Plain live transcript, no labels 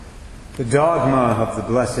The dogma of the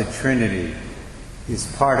Blessed Trinity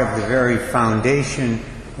is part of the very foundation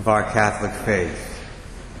of our Catholic faith.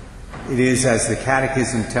 It is, as the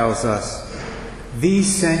Catechism tells us, the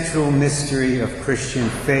central mystery of Christian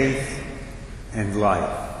faith and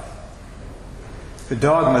life. The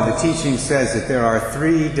dogma, the teaching, says that there are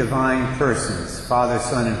three divine persons, Father,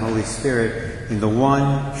 Son, and Holy Spirit, in the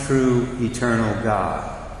one true eternal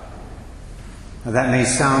God. Now, that may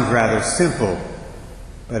sound rather simple,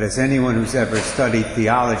 but as anyone who's ever studied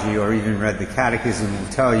theology or even read the Catechism will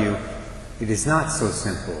tell you, it is not so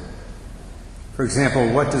simple. For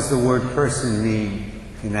example, what does the word person mean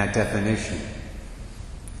in that definition?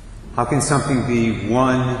 How can something be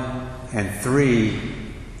one and three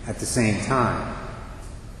at the same time?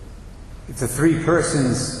 If the three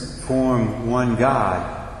persons form one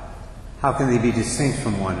God, how can they be distinct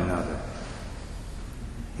from one another?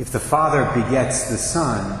 If the Father begets the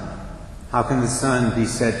Son, how can the Son be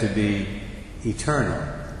said to be eternal?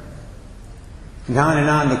 And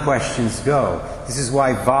on the questions go. This is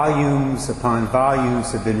why volumes upon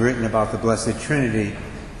volumes have been written about the Blessed Trinity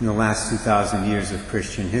in the last 2,000 years of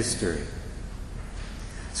Christian history.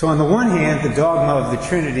 So on the one hand, the dogma of the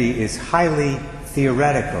Trinity is highly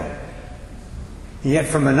theoretical. And yet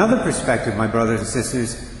from another perspective, my brothers and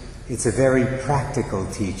sisters, it's a very practical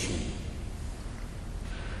teaching.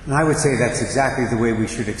 And I would say that's exactly the way we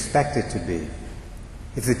should expect it to be.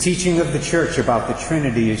 If the teaching of the Church about the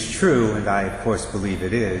Trinity is true, and I of course believe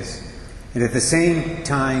it is, and at the same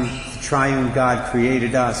time the triune God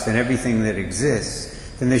created us and everything that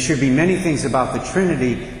exists, then there should be many things about the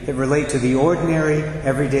Trinity that relate to the ordinary,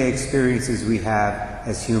 everyday experiences we have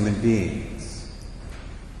as human beings.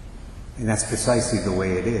 And that's precisely the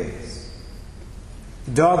way it is.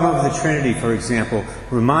 The dogma of the Trinity, for example,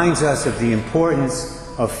 reminds us of the importance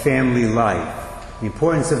of family life, the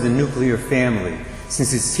importance of the nuclear family,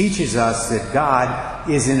 since it teaches us that God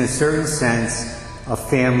is, in a certain sense, a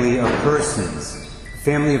family of persons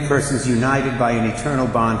united by an eternal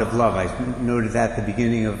bond of love. I noted that at the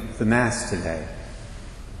beginning of the Mass today.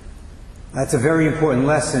 That's a very important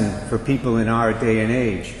lesson for people in our day and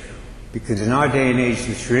age, because in our day and age,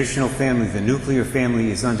 the traditional family, the nuclear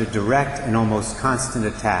family, is under direct and almost constant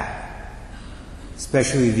attack,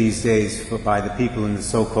 especially these days by the people in the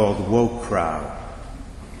so-called woke crowd.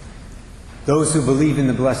 Those who believe in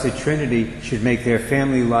the Blessed Trinity should make their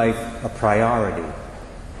family life a priority.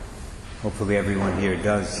 Hopefully everyone here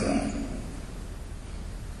does so.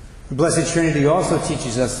 The Blessed Trinity also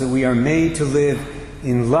teaches us that we are made to live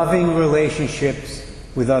in loving relationships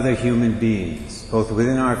with other human beings, both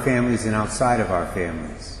within our families and outside of our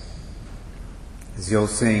families. As the old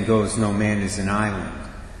saying goes, no man is an island.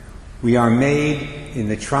 We are made in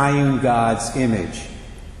the triune God's image.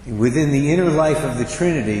 And within the inner life of the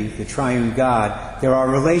Trinity, the triune God, there are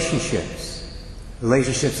relationships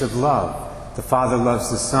of love. The Father loves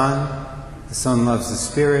the Son loves the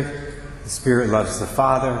Spirit loves the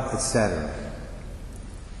Father, etc.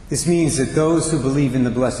 This means that those who believe in the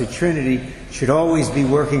Blessed Trinity should always be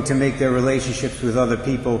working to make their relationships with other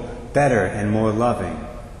people better and more loving.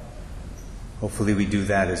 Hopefully we do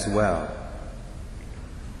that as well.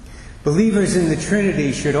 Believers in the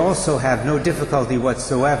Trinity should also have no difficulty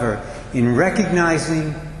whatsoever in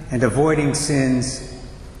recognizing and avoiding sins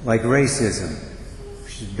like racism,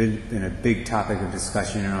 which has been a big topic of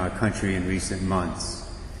discussion in our country in recent months.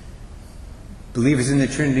 Believers in the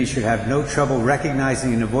Trinity should have no trouble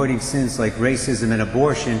recognizing and avoiding sins like racism and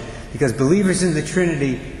abortion, because believers in the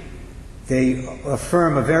Trinity, they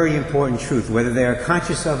affirm a very important truth, whether they are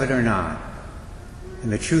conscious of it or not.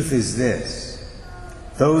 And the truth is this: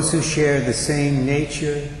 those who share the same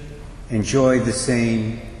nature enjoy the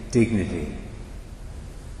same dignity.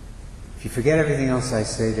 If you forget everything else I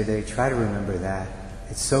say today, try to remember that.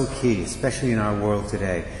 It's so key, especially in our world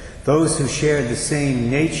today. Those who share the same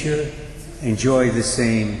nature enjoy the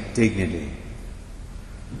same dignity.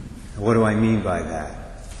 Now, what do I mean by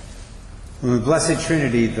that? In the Blessed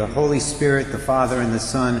Trinity, the Holy Spirit, the Father, and the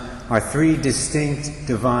Son are three distinct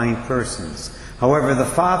divine persons. However, the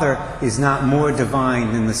Father is not more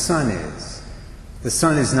divine than the Son is. The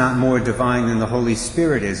Son is not more divine than the Holy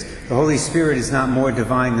Spirit is. The Holy Spirit is not more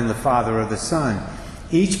divine than the Father or the Son.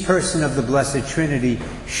 Each person of the Blessed Trinity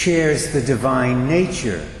shares the divine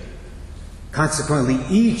nature. Consequently,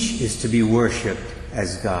 each is to be worshipped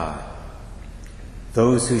as God.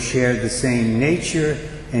 Those who share the same nature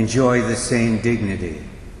enjoy the same dignity.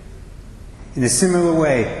 In a similar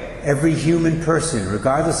way, every human person,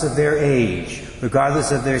 regardless of their age,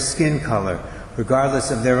 regardless of their skin color,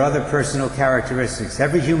 regardless of their other personal characteristics,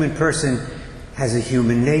 every human person has a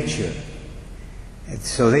human nature. And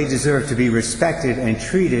so they deserve to be respected and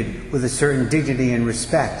treated with a certain dignity and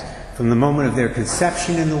respect from the moment of their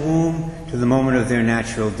conception in the womb to the moment of their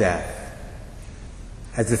natural death.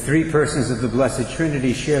 As the three persons of the Blessed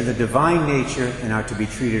Trinity share the divine nature and are to be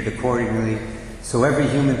treated accordingly, so every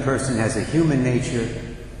human person has a human nature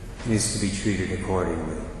and is to be treated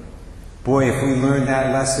accordingly. Boy, if we learned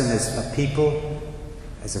that lesson as a people,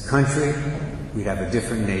 as a country, we'd have a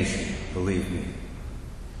different nation, believe me.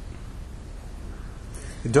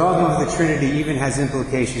 The dogma of the Trinity even has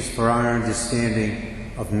implications for our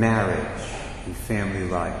understanding of marriage and family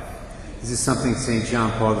life. This is something St.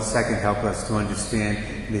 John Paul II helped us to understand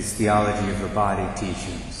in his Theology of the Body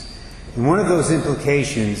teachings. And one of those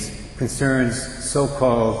implications concerns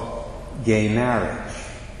so-called gay marriage.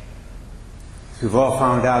 As we've all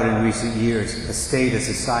found out in recent years, a state, a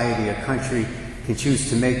society, a country can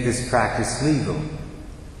choose to make this practice legal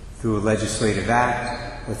through a legislative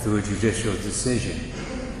act or through a judicial decision.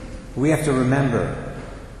 We have to remember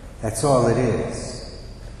that's all it is,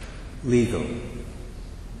 legal.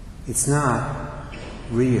 It's not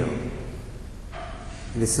real.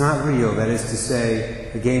 And it's not real, that is to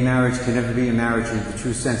say, a gay marriage can never be a marriage in the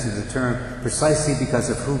true sense of the term, precisely because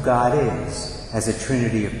of who God is as a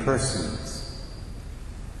trinity of persons,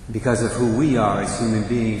 because of who we are as human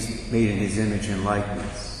beings made in his image and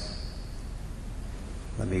likeness.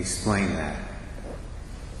 Let me explain that.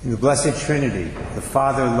 In the Blessed Trinity, the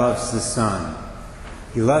Father loves the Son.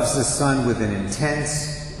 He loves the Son with an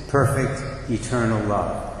intense, perfect, eternal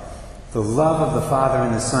love. The love of the Father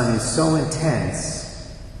and the Son is so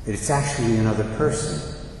intense that it's actually another person,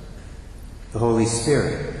 the Holy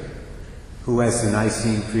Spirit, who, as the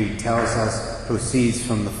Nicene Creed tells us, proceeds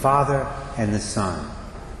from the Father and the Son.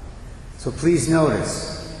 So please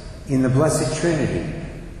notice, in the Blessed Trinity,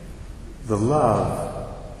 the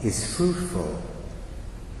love is fruitful.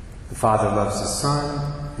 The Father loves the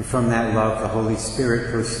Son, and from that love the Holy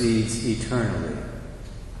Spirit proceeds eternally.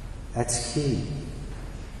 That's key.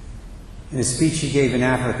 In a speech he gave in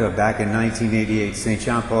Africa back in 1988, St.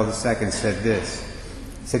 John Paul II said this.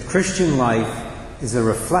 He said, Christian life is a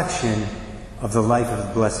reflection of the life of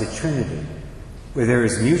the Blessed Trinity, where there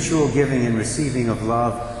is mutual giving and receiving of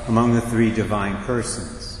love among the three divine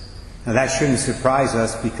persons. Now that shouldn't surprise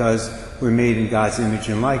us because we're made in God's image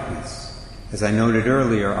and likeness. As I noted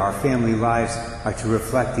earlier, our family lives are to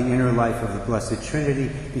reflect the inner life of the Blessed Trinity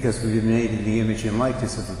because we've been made in the image and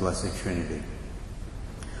likeness of the Blessed Trinity.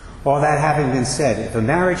 All that having been said, if a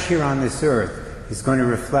marriage here on this earth is going to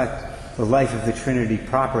reflect the life of the Trinity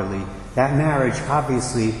properly, that marriage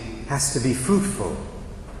obviously has to be fruitful.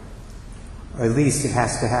 Or at least it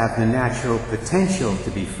has to have the natural potential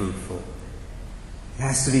to be fruitful. It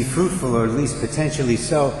has to be fruitful, or at least potentially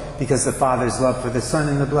so, because the Father's love for the Son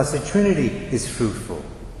and the Blessed Trinity is fruitful.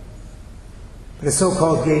 But a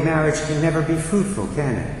so-called gay marriage can never be fruitful,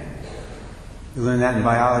 can it? You learn that in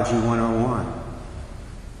Biology 101.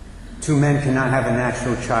 Two men cannot have a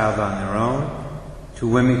natural child on their own. Two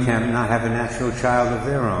women cannot have a natural child of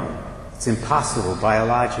their own. It's impossible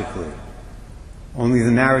biologically. Only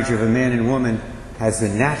the marriage of a man and woman has the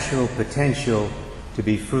natural potential to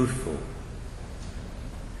be fruitful.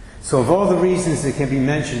 So of all the reasons that can be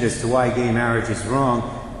mentioned as to why gay marriage is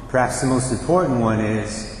wrong, perhaps the most important one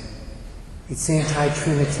is it's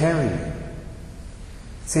anti-Trinitarian.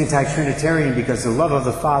 It's anti-Trinitarian because the love of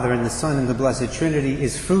the Father and the Son and the Blessed Trinity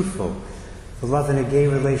is fruitful. The love in a gay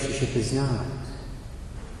relationship is not.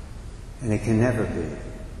 And it can never be.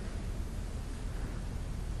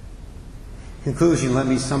 In conclusion, let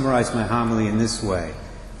me summarize my homily in this way,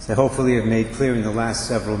 as I hopefully have made clear in the last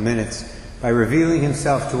several minutes. By revealing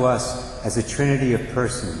himself to us as a trinity of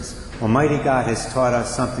persons, Almighty God has taught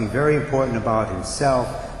us something very important about himself,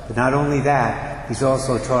 but not only that, he's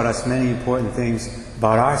also taught us many important things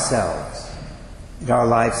about ourselves and our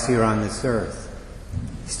lives here on this earth.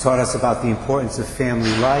 He's taught us about the importance of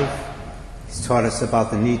family life. He's taught us about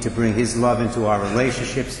the need to bring his love into our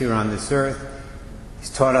relationships here on this earth. He's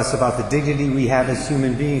taught us about the dignity we have as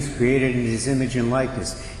human beings created in his image and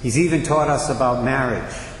likeness. He's even taught us about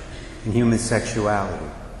marriage and human sexuality.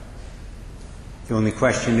 The only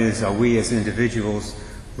question is, are we as individuals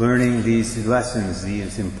learning these lessons,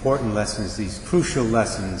 these important lessons, these crucial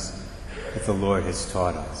lessons that the Lord has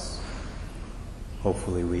taught us?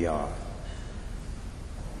 Hopefully we are.